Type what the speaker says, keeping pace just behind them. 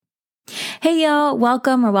Hey y'all,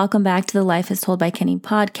 welcome back to the Life is Told by Kenny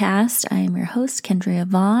podcast. I am your host, Kendria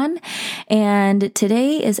Vaughn, and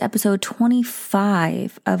today is episode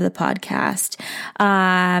 25 of the podcast.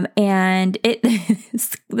 And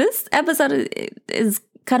this episode is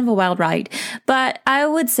kind of a wild ride, but I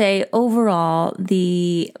would say overall,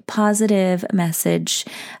 the positive message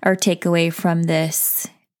or takeaway from this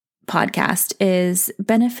podcast is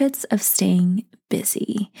benefits of staying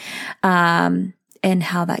busy, and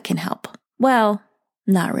how that can help. Well,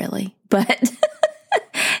 not really, but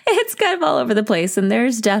it's kind of all over the place. And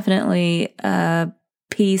there's definitely a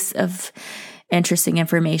piece of interesting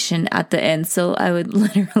information at the end. So I would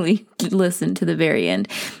literally listen to the very end.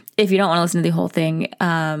 If you don't want to listen to the whole thing,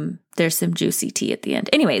 there's some juicy tea at the end.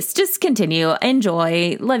 Anyways, just continue.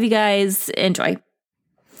 Enjoy. Love you guys. Enjoy.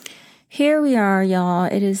 Here we are, y'all.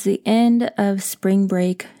 It is the end of spring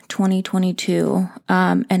break 2022.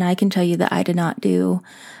 And I can tell you that I did not do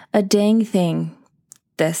a dang thing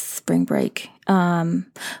this spring break.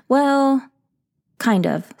 Well, kind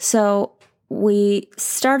of. So we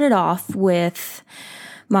started off with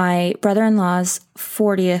my brother-in-law's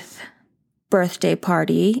 40th birthday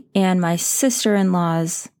party and my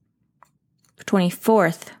sister-in-law's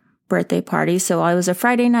 24th birthday party. So it was a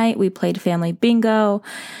Friday night. We played family bingo,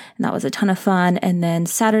 and that was a ton of fun. And then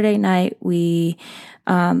Saturday night, we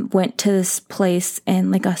went to this place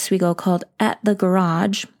in Lake Oswego called At the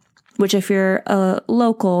Garage, which if you're a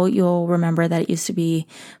local, you'll remember that it used to be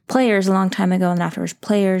Players a long time ago, and after it was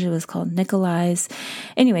Players, it was called Nikolai's.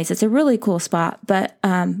 Anyways, it's a really cool spot, but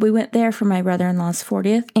we went there for my brother-in-law's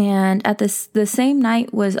 40th, and at the same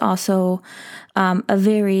night was also a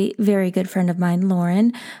very, very good friend of mine,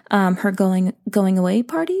 Lauren, her going away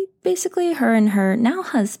party. Basically, her and her now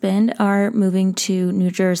husband are moving to New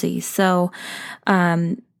Jersey, so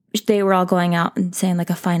they were all going out and saying like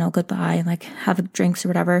a final goodbye, like have drinks or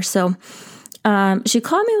whatever. So she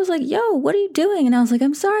called me and was like, yo, what are you doing? And I was like,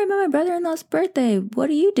 I'm sorry, I'm at my brother-in-law's birthday. What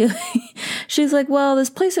are you doing? She's like, well, this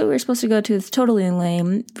place that we were supposed to go to is totally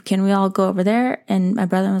lame. Can we all go over there? And my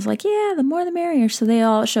brother was like, yeah, the more the merrier. So they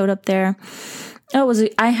all showed up there.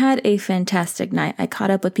 I had a fantastic night. I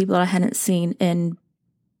caught up with people that I hadn't seen in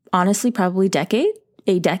honestly probably a decade.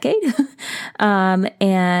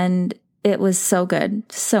 And it was so good,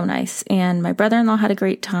 so nice. And my brother-in-law had a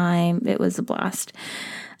great time. It was a blast.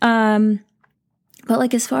 But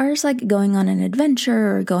like as far as like going on an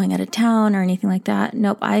adventure or going out of town or anything like that,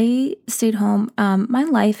 nope, I stayed home. My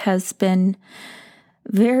life has been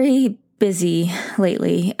very busy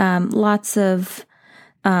lately. So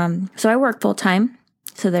I work full time.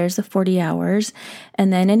 So there's the 40 hours.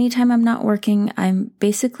 And then anytime I'm not working, I'm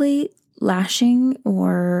basically lashing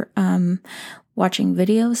or watching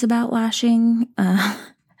videos about lashing,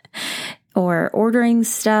 or ordering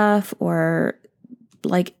stuff, or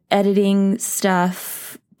like editing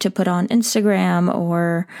stuff to put on Instagram,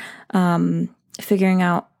 or figuring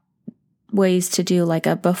out ways to do like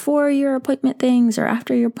a before your appointment things or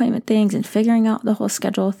after your appointment things, and figuring out the whole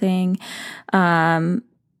schedule thing. I'm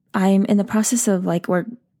in the process of like where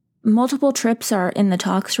multiple trips are in the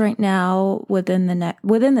talks right now within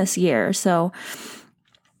this year. So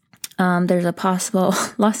there's a possible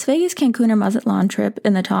Las Vegas, Cancun, or Mazatlan trip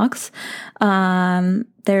in the talks.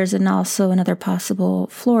 There's also another possible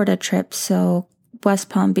Florida trip. So West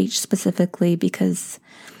Palm Beach specifically, because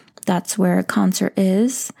that's where a concert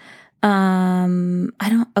is. Obviously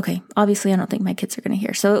I don't think my kids are going to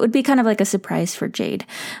hear. So it would be kind of like a surprise for Jade.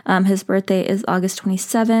 His birthday is August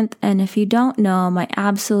 27th. And if you don't know, my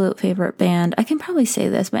absolute favorite band, I can probably say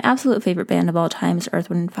this, my absolute favorite band of all time is Earth,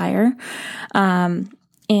 Wind & Fire.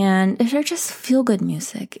 And they're just feel-good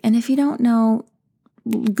music. And if you don't know,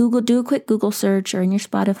 do a quick Google search, or in your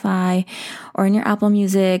Spotify or in your Apple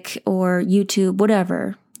Music or YouTube,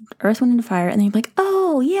 whatever, Earth, Wind & Fire. And then you're like,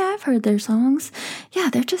 oh yeah, I've heard their songs. Yeah,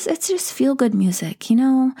 it's just feel-good music, you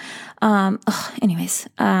know? Anyways,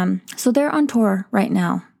 so they're on tour right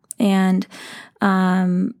now. And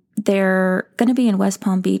they're going to be in West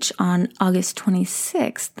Palm Beach on August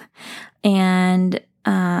 26th. And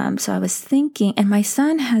so I was thinking, and my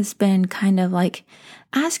son has been kind of like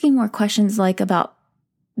asking more questions like about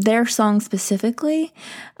their song specifically.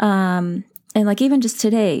 And like even just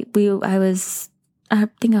today, I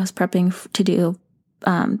think I was prepping to do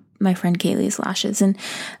my friend Kaylee's lashes, and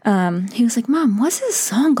he was like, Mom, what's this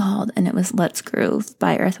song called? And it was Let's Groove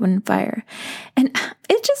by Earth, Wind & Fire. And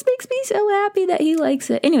it just makes me so happy that he likes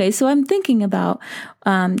it. Anyway, so I'm thinking about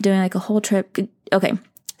doing like a whole trip. Okay,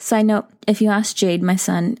 side note, if you ask Jade, my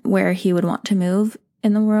son, where he would want to move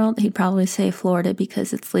in the world, he'd probably say Florida,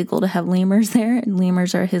 because it's legal to have lemurs there, and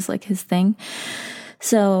lemurs are his thing.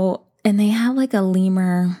 So, and they have like a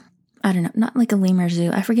lemur I don't know, not like a lemur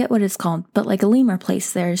zoo. I forget what it's called, but like a lemur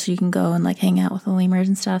place there, so you can go and like hang out with the lemurs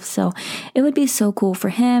and stuff. So it would be so cool for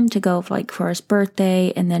him to go like for his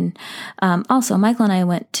birthday. And then also Michael and I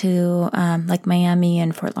went to like Miami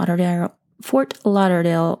and Fort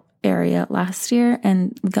Lauderdale area last year,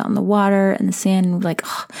 and we got in the water and the sand, and we're like,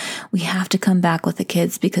 oh, we have to come back with the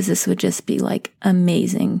kids because this would just be like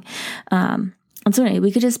amazing. And so anyway,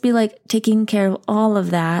 we could just be like taking care of all of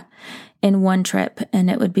that in one trip,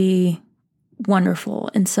 and it would be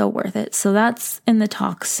wonderful and so worth it. So that's in the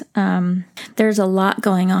talks. There's a lot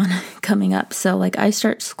going on coming up. So like I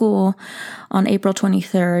start school on April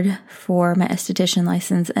 23rd for my esthetician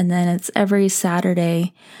license, and then it's every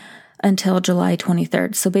Saturday until July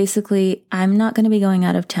 23rd. So basically I'm not going to be going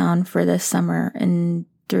out of town for this summer and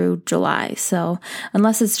through July. So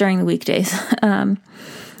unless it's during the weekdays.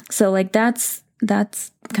 So like that's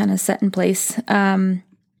kind of set in place.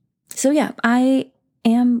 So yeah, I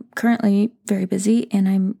am currently very busy, and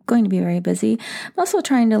I'm going to be very busy. I'm also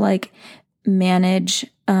trying to like manage,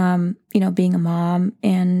 being a mom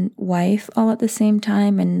and wife all at the same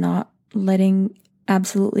time, and not letting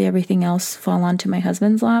absolutely everything else fall onto my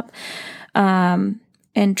husband's lap.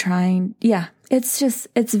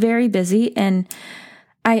 It's very busy. And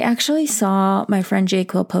I actually saw my friend Jay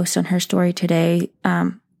Quill post on her story today.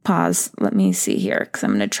 Pause. Let me see here, because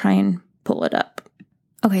I'm going to try and pull it up.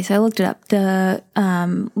 Okay, so I looked it up. The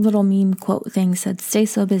little meme quote thing said, "Stay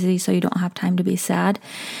so busy so you don't have time to be sad."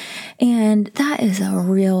 And that is a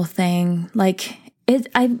real thing. Like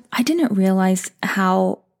I didn't realize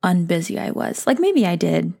how unbusy I was. Like maybe I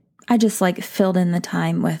did. I just like filled in the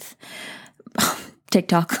time with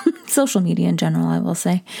TikTok, social media in general, I will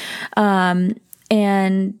say.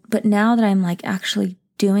 But now that I'm like actually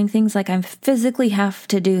doing things, like I physically have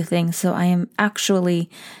to do things, so I am actually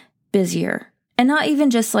busier. And not even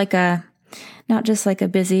just like not just like a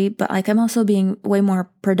busy, but like I'm also being way more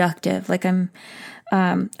productive. Like I'm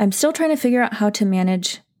still trying to figure out how to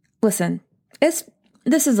manage. Listen,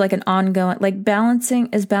 this is like an ongoing, like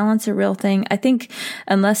is balance a real thing? I think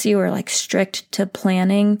unless you are like strict to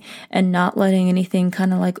planning and not letting anything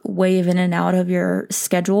kind of like wave in and out of your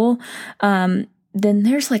schedule, then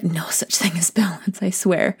there's like no such thing as balance, I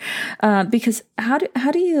swear. Because how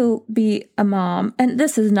do you be a mom? And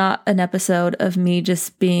this is not an episode of me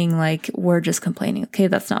just being like, we're just complaining. Okay,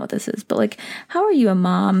 that's not what this is. But like, how are you a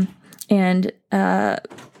mom and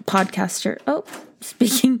podcaster? Oh,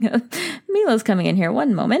 speaking of, Milo's coming in here.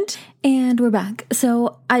 One moment. And we're back.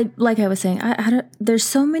 So I was saying, there's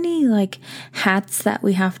so many like hats that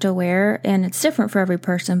we have to wear, and it's different for every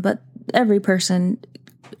person, but every person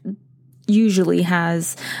usually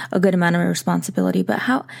has a good amount of responsibility. But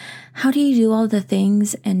how do you do all the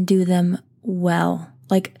things and do them well?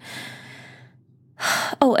 Like,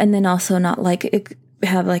 oh, and then also not like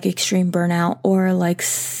have like extreme burnout, or like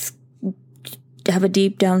have a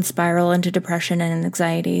deep down spiral into depression and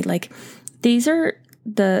anxiety. Like these are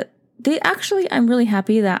I'm really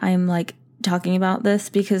happy that I'm like talking about this,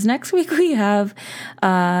 because next week we have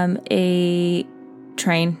a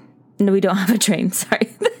train. No, we don't have a train. Sorry.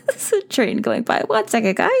 There's a train going by. 1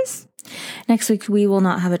 second, guys. Next week, we will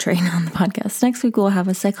not have a train on the podcast. Next week, we'll have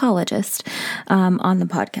a psychologist on the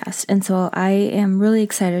podcast. And so I am really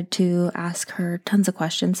excited to ask her tons of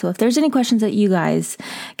questions. So if there's any questions that you guys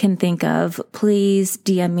can think of, please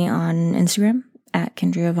DM me on Instagram at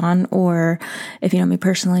Kendria Vaughn, or if you know me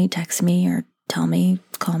personally, text me or tell me,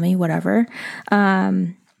 call me, whatever.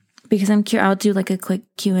 Because I'm curious, I'll do like a quick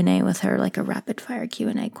Q&A with her, like a rapid fire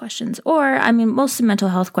Q&A questions. Or, I mean, most mental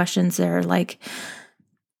health questions, they're like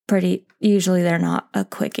usually they're not a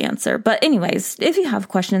quick answer. But anyways, if you have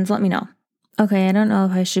questions, let me know. Okay, I don't know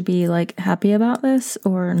if I should be like happy about this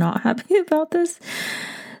or not happy about this.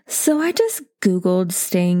 So I just Googled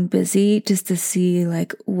staying busy just to see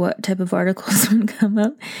like what type of articles would come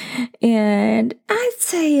up. And I'd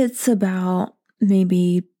say it's about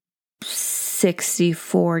maybe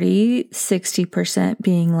 60-40, 60%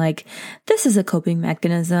 being like, this is a coping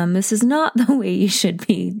mechanism. This is not the way you should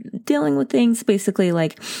be dealing with things. Basically,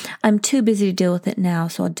 like, I'm too busy to deal with it now,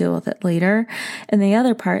 so I'll deal with it later. And the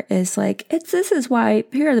other part is like, this is why,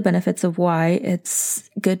 here are the benefits of why it's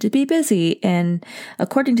good to be busy, and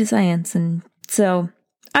according to science. And so,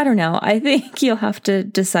 I don't know. I think you'll have to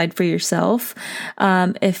decide for yourself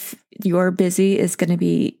if your busy is going to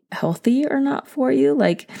be healthy or not for you.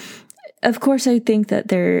 Like, of course, I think that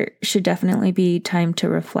there should definitely be time to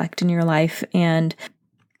reflect in your life and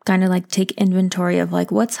kind of like take inventory of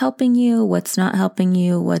like what's helping you, what's not helping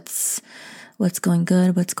you, what's going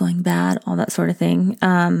good, what's going bad, all that sort of thing.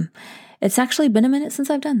 it's actually been a minute since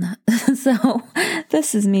I've done that. So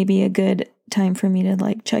this is maybe a good time for me to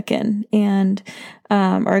like check in and,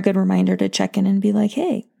 or a good reminder to check in and be like,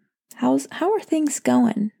 hey, how are things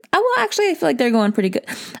going? Actually, I feel like they're going pretty good.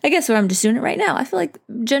 I guess I'm just doing it right now. I feel like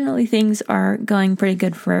generally things are going pretty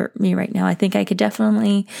good for me right now. I think I could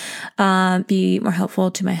definitely be more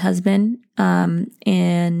helpful to my husband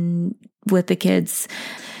and with the kids.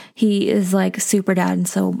 He is like super dad, and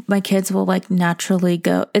so my kids will like naturally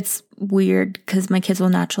go. It's weird because my kids will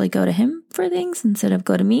naturally go to him for things instead of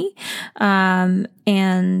go to me.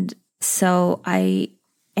 And so I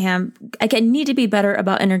need to be better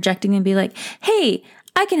about interjecting and be like, hey,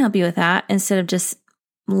 I can help you with that, instead of just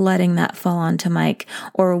letting that fall onto Mike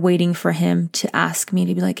or waiting for him to ask me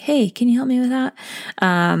to be like, hey, can you help me with that?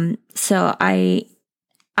 So I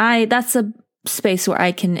that's a space where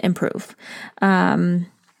I can improve.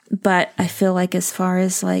 But I feel like as far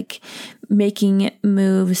as like making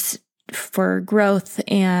moves for growth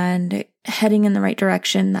and heading in the right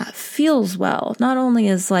direction, that feels well, not only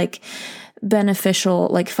is like beneficial,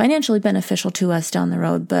 like financially beneficial to us down the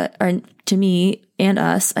road, but or to me and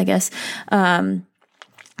us, I guess, but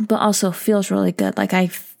also feels really good. Like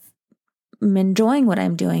I'm enjoying what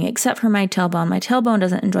I'm doing, except for my tailbone. My tailbone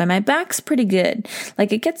doesn't enjoy. My back's pretty good.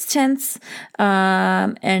 Like it gets tense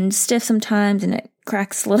and stiff sometimes, and it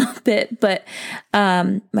cracks a little bit. But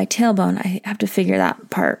my tailbone, I have to figure that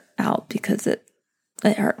part out because it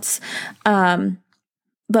hurts.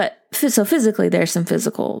 But so physically, there's some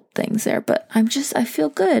physical things there, but I feel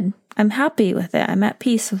good. I'm happy with it. I'm at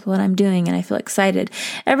peace with what I'm doing, and I feel excited.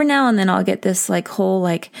 Every now and then I'll get this like whole,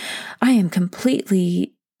 like, I am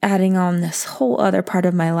completely adding on this whole other part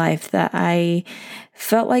of my life that I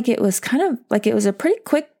felt like it was kind of like it was a pretty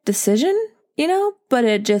quick decision, but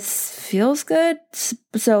it just feels good.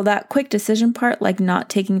 So that quick decision part, like not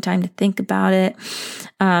taking time to think about it,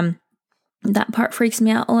 that part freaks me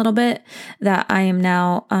out a little bit, that I am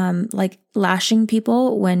now like lashing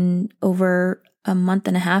people when over a month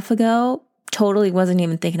and a half ago, totally wasn't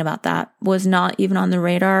even thinking about that, was not even on the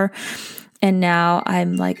radar. And now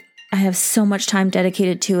I'm like, I have so much time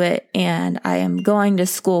dedicated to it, and I am going to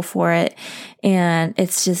school for it. And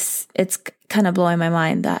it's kind of blowing my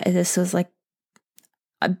mind that this was like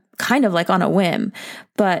kind of like on a whim,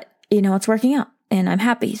 but it's working out and I'm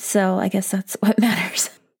happy. So I guess that's what matters.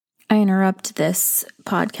 I interrupt this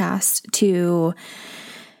podcast to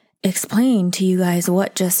explain to you guys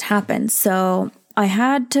what just happened. So I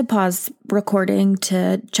had to pause recording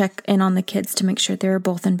to check in on the kids to make sure they were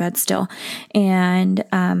both in bed still. And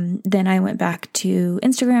then I went back to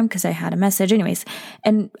Instagram because I had a message anyways.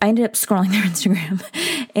 And I ended up scrolling their Instagram.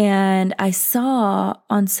 And I saw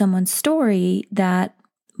on someone's story that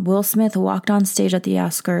Will Smith walked on stage at the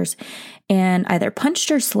Oscars and either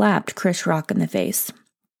punched or slapped Chris Rock in the face.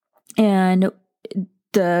 And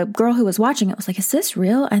the girl who was watching it was like, is this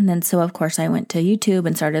real? And then so of course I went to YouTube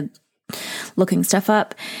and started looking stuff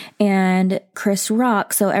up. And Chris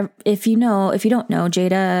Rock, so if you don't know,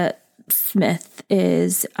 Jada Smith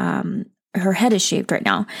is her head is shaved right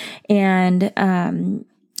now. And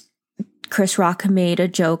Chris Rock made a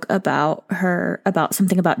joke about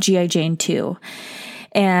something about G.I. Jane 2.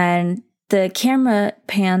 And the camera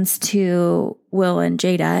pans to Will and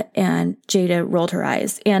Jada rolled her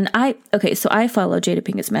eyes. And so I follow Jada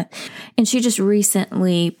Pinkett Smith, and she just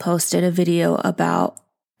recently posted a video about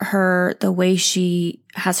the way she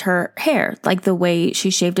has her hair, like the way she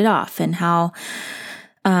shaved it off, and how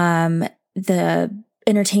the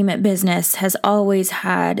entertainment business has always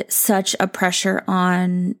had such a pressure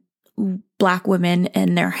on Black women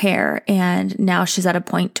and their hair. And now she's at a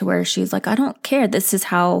point to where she's like, I don't care. This is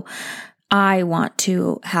how I want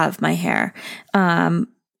to have my hair.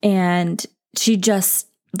 And she just,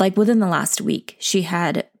 like within the last week, she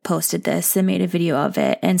had posted this and made a video of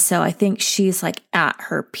it. And so I think she's like at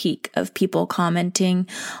her peak of people commenting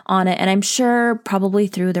on it. And I'm sure probably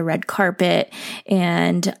through the red carpet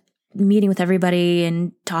and meeting with everybody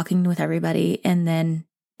and talking with everybody. And then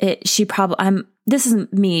this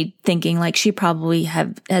is me thinking like she probably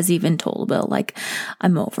has even told Will, like,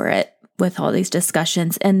 I'm over it with all these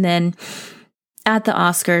discussions. And then at the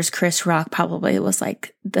Oscars, Chris Rock probably was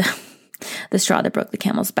like the straw that broke the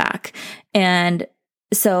camel's back. And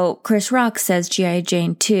so Chris Rock says G.I.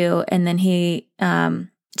 Jane 2, and then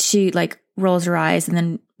she like rolls her eyes, and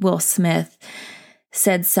then Will Smith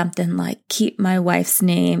said something like, keep my wife's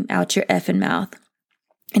name out your effing mouth.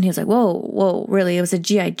 And he was like, whoa, really? It was a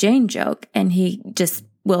G.I. Jane joke. And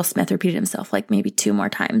Will Smith repeated himself like maybe 2 more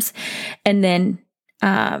times. And then,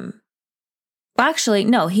 actually,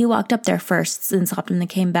 no, he walked up there first and stopped, and then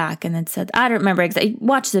came back and then said, I don't remember exactly,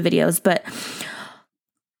 watch the videos, but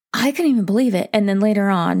I couldn't even believe it. And then later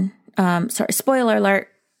on, sorry, spoiler alert,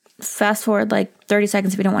 fast forward like 30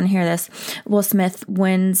 seconds if you don't want to hear this, Will Smith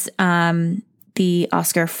wins the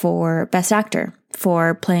Oscar for Best Actor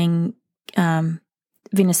for playing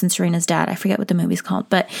Venus and Serena's dad. I forget what the movie's called,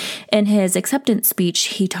 but in his acceptance speech,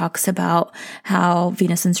 he talks about how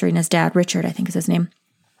Venus and Serena's dad, Richard, I think is his name,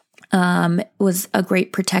 was a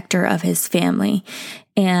great protector of his family.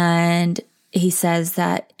 And he says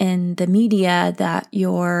that in the media that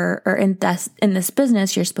in this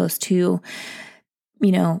business, you're supposed to,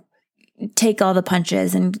 take all the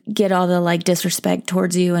punches and get all the like disrespect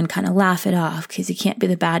towards you and kind of laugh it off because you can't be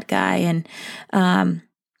the bad guy. And,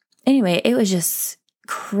 anyway, it was just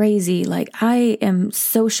crazy. Like, I am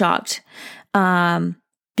so shocked,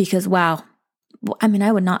 because wow. I mean,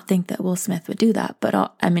 I would not think that Will Smith would do that,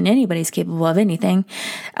 but anybody's capable of anything.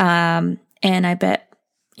 And I bet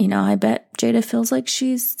Jada feels like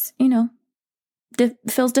she's,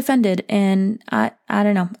 feels defended. And I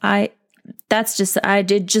don't know.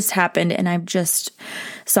 It just happened and I just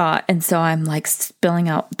saw it. And so I'm like spilling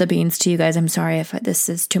out the beans to you guys. I'm sorry if this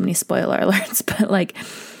is too many spoiler alerts, but like,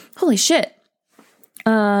 holy shit.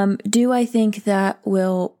 Do I think that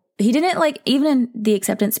he didn't like, even in the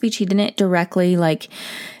acceptance speech, he didn't directly like,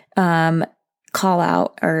 call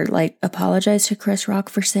out or like apologize to Chris Rock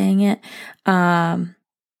for saying it.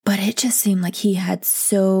 But it just seemed like he had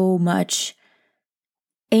so much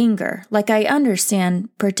anger. Like, I understand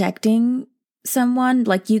protecting someone.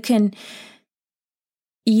 Like, I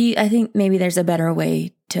think maybe there's a better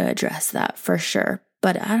way to address that for sure.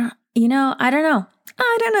 But I don't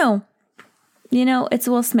know. It's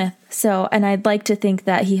Will Smith. So, and I'd like to think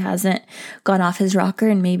that he hasn't gone off his rocker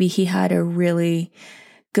and maybe he had a really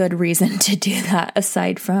good reason to do that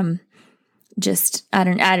aside from just, I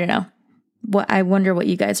don't know. I wonder what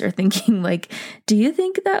you guys are thinking. Like, do you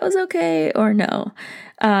think that was okay or no?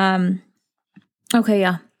 Okay.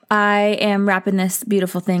 Yeah. I am wrapping this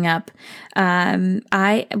beautiful thing up.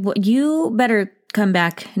 You better come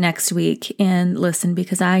back next week and listen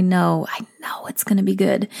because I know it's going to be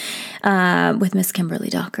good. With Miss Kimberly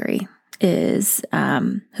Dockery who's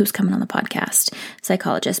coming on the podcast,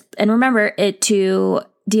 psychologist. And remember to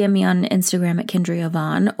DM me on Instagram at Kendria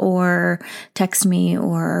Vaughn or text me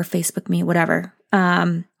or Facebook me, whatever.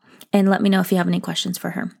 And let me know if you have any questions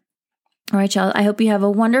for her. All right, y'all. I hope you have a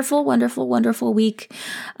wonderful, wonderful, wonderful week.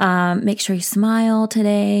 Make sure you smile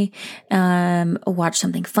today. Watch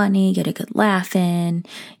something funny, get a good laugh in,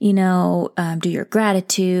 do your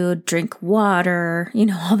gratitude, drink water,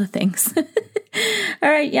 all the things. All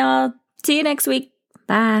right, y'all. See you next week.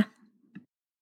 Bye.